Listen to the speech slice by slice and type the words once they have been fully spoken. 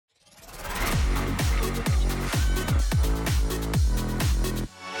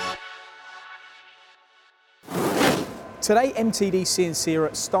Today, MTDCNC are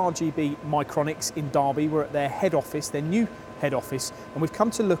at Star GB Micronics in Derby. We're at their head office, their new head office, and we've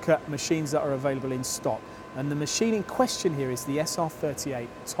come to look at machines that are available in stock. And the machine in question here is the SR-38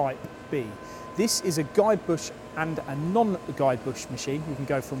 Type B. This is a guide bush and a non-guide bush machine. You can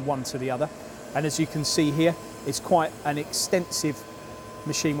go from one to the other. And as you can see here, it's quite an extensive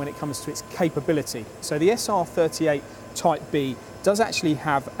machine when it comes to its capability. So the SR-38 Type B does actually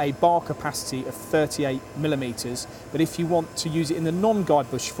have a bar capacity of 38 millimeters, but if you want to use it in the non-guide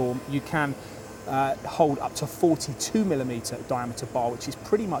bush form, you can hold up to 42 millimeter diameter bar, which is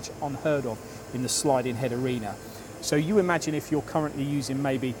pretty much unheard of in the sliding head arena. So you imagine if you're currently using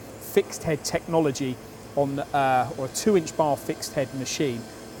maybe fixed head technology on or a 2-inch bar fixed head machine,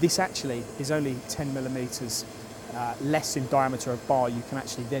 this actually is only 10 millimeters less in diameter of bar. You can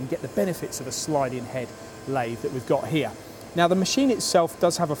actually then get the benefits of a sliding head lathe that we've got here. Now the machine itself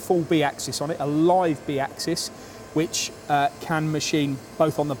does have a full B-axis on it, a live B-axis, which can machine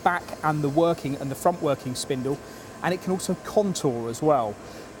both on the back and the front working spindle, and it can also contour as well.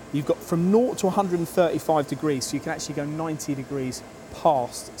 You've got from 0 to 135 degrees, so you can actually go 90 degrees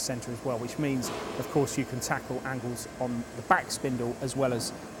past centre as well, which means, of course, you can tackle angles on the back spindle as well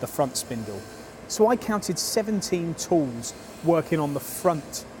as the front spindle. So I counted 17 tools working on the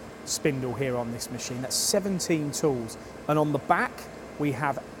front spindle here on this machine. That's 17 tools. And on the back, we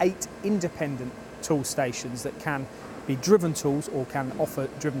have 8 independent tool stations that can be driven tools or can offer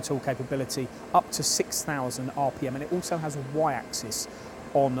driven tool capability up to 6,000 RPM. And it also has a Y-axis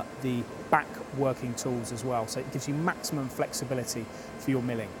on the back working tools as well. So it gives you maximum flexibility for your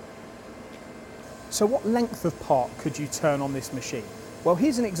milling. So what length of part could you turn on this machine? Well,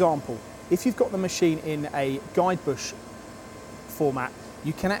 here's an example. If you've got the machine in a guide bush format,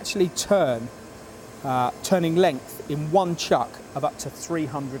 you can actually turn turning length in one chuck of up to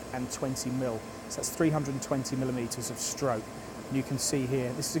 320 mil. So that's 320 millimeters of stroke. And you can see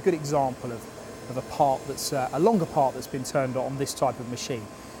here, this is a good example of a part that's a longer part that's been turned on this type of machine.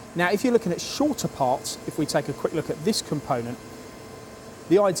 Now, if you're looking at shorter parts, if we take a quick look at this component,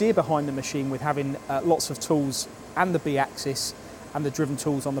 the idea behind the machine with having lots of tools and the B-axis and the driven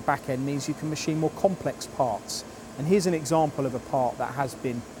tools on the back end means you can machine more complex parts. And here's an example of a part that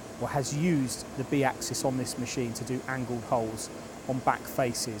has used the B-axis on this machine to do angled holes on back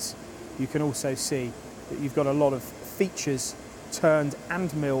faces. You can also see that you've got a lot of features turned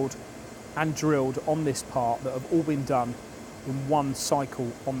and milled and drilled on this part that have all been done in one cycle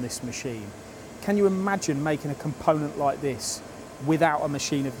on this machine. Can you imagine making a component like this without a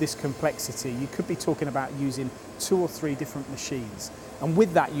machine of this complexity? You could be talking about using 2 or 3 different machines. And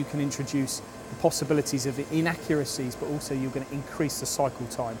with that, you can introduce the possibilities of inaccuracies, but also you're going to increase the cycle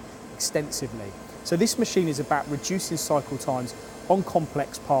time extensively. So this machine is about reducing cycle times on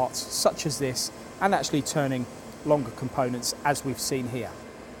complex parts such as this, and actually turning longer components as we've seen here.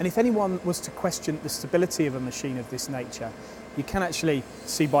 And if anyone was to question the stability of a machine of this nature, you can actually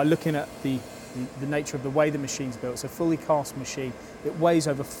see by looking at the nature of the way the machine's built. It's a fully cast machine. It weighs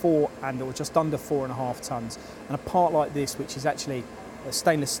over 4 or just under 4.5 tons. And a part like this, which is actually a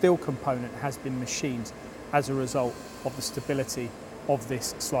stainless steel component, has been machined as a result of the stability of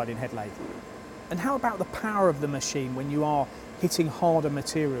this sliding head lathe. And how about the power of the machine when you are hitting harder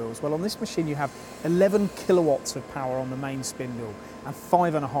materials? Well, on this machine you have 11 kilowatts of power on the main spindle and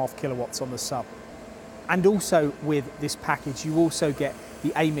 5.5 kilowatts on the sub. And also with this package you also get the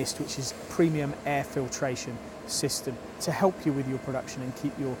AMIST, which is premium air filtration system, to help you with your production and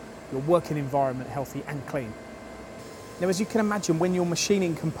keep your working environment healthy and clean. Now, as you can imagine, when you're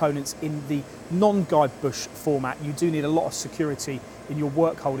machining components in the non-guide bush format, you do need a lot of security in your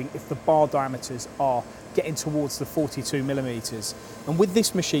work holding if the bar diameters are getting towards the 42 millimeters. And with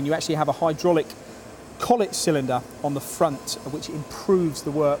this machine, you actually have a hydraulic collet cylinder on the front, which improves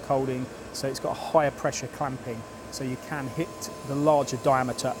the work holding. So it's got a higher pressure clamping, so you can hit the larger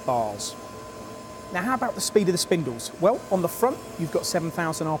diameter bars. Now, how about the speed of the spindles? Well, on the front, you've got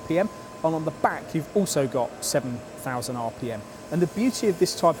 7,000 RPM. And on the back, you've also got 7,000 RPM. And the beauty of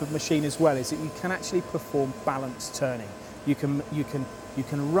this type of machine as well is that you can actually perform balanced turning. You can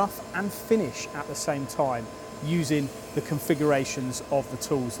rough and finish at the same time using the configurations of the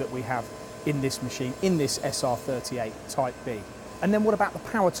tools that we have in this machine, in this SR-38 Type B. And then what about the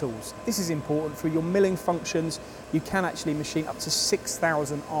power tools? This is important for your milling functions. You can actually machine up to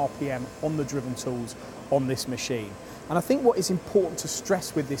 6,000 RPM on the driven tools on this machine. And I think what is important to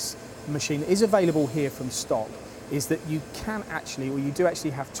stress with this machine that is available here from stock is that you can actually, or you do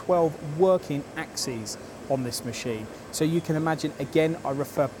actually have 12 working axes on this machine. So you can imagine, again, I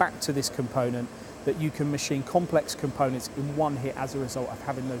refer back to this component, that you can machine complex components in one hit as a result of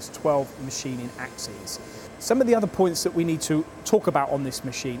having those 12 machining axes. Some of the other points that we need to talk about on this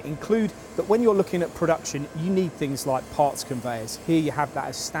machine include that when you're looking at production, you need things like parts conveyors. Here you have that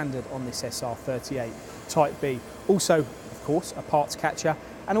as standard on this SR-38 Type B. Also, of course, a parts catcher,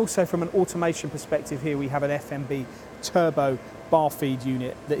 and also from an automation perspective here we have an FMB turbo bar feed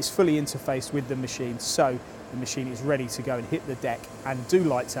unit that is fully interfaced with the machine, so the machine is ready to go and hit the deck and do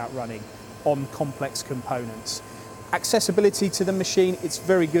lights out running on complex components. Accessibility to the machine, it's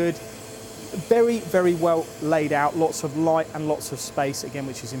very good. Very, very well laid out, lots of light and lots of space, again,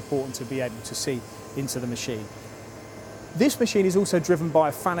 which is important to be able to see into the machine. This machine is also driven by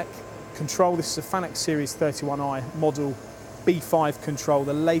a FANUC control. This is a FANUC Series 31i model B5 control,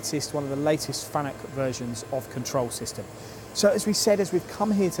 the latest, one of the latest FANUC versions of control system. So as we said, as we've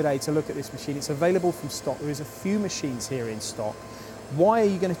come here today to look at this machine, it's available from stock. There is a few machines here in stock. Why are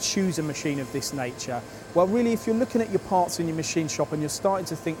you going to choose a machine of this nature? Well, really, if you're looking at your parts in your machine shop and you're starting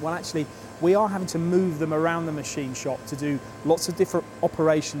to think, well, actually, we are having to move them around the machine shop to do lots of different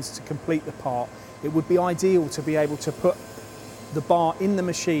operations to complete the part, it would be ideal to be able to put the bar in the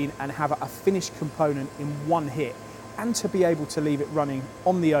machine and have a finished component in one hit, and to be able to leave it running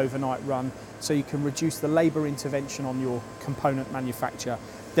on the overnight run so you can reduce the labour intervention on your component manufacturer.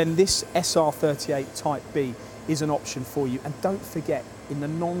 Then this SR-38 Type B is an option for you. And don't forget, in the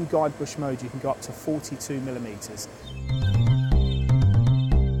non-guide bush mode, you can go up to 42 millimetres.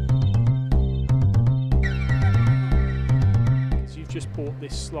 So you've just bought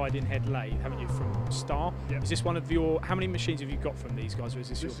this sliding head lathe, haven't you, from Star? Yep. Is this one of your, how many machines have you got from these guys? Or is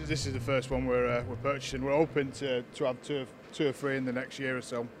this this is the first one we're purchasing. We're hoping to have two or three in the next year or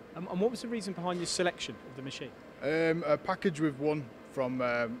so. And what was the reason behind your selection of the machine? A package we've won from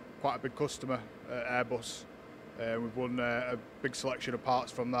quite a big customer, Airbus. We've won a big selection of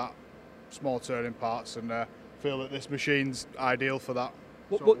parts from that, small turning parts, and feel that this machine's ideal for that.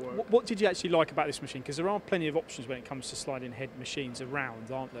 What did you actually like about this machine? Because there are plenty of options when it comes to sliding head machines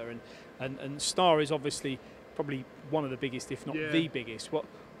around, aren't there? And Star is obviously probably one of the biggest, if not the biggest.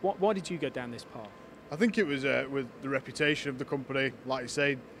 Why did you go down this path? I think it was with the reputation of the company. Like you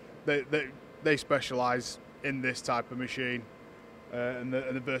say, they specialise in this type of machine, and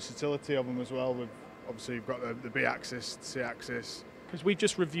the versatility of them as well. Obviously, you've got the B-axis, the C-axis. Because we've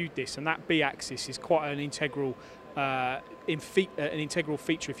just reviewed this, and that B-axis is quite an integral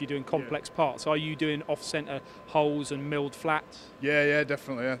feature if you're doing complex parts. Are you doing off-centre holes and milled flats? Yeah,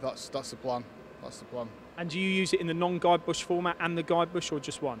 definitely. Yeah, that's the plan. That's the plan. And do you use it in the non-guide bush format and the guide bush, or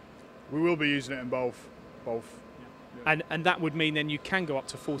just one? We will be using it in both. Yeah. And that would mean then you can go up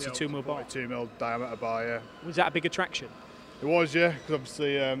to 42 mil bar. 42 mil diameter bar. Yeah. Was that a big attraction? It was, yeah, because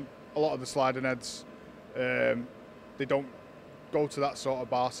obviously a lot of the sliding heads, they don't go to that sort of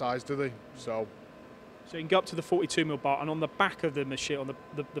bar size, do they? So you can go up to the 42 mil bar, and on the back of the machine, on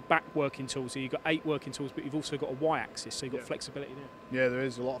the back working tools, you've got 8 working tools, but you've also got a Y-axis, so you've got flexibility there. Yeah, there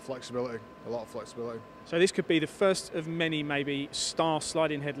is a lot of flexibility. So this could be the first of many, maybe, Star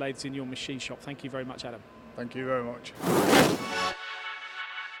sliding head lathes in your machine shop. Thank you very much, Adam. Thank you very much.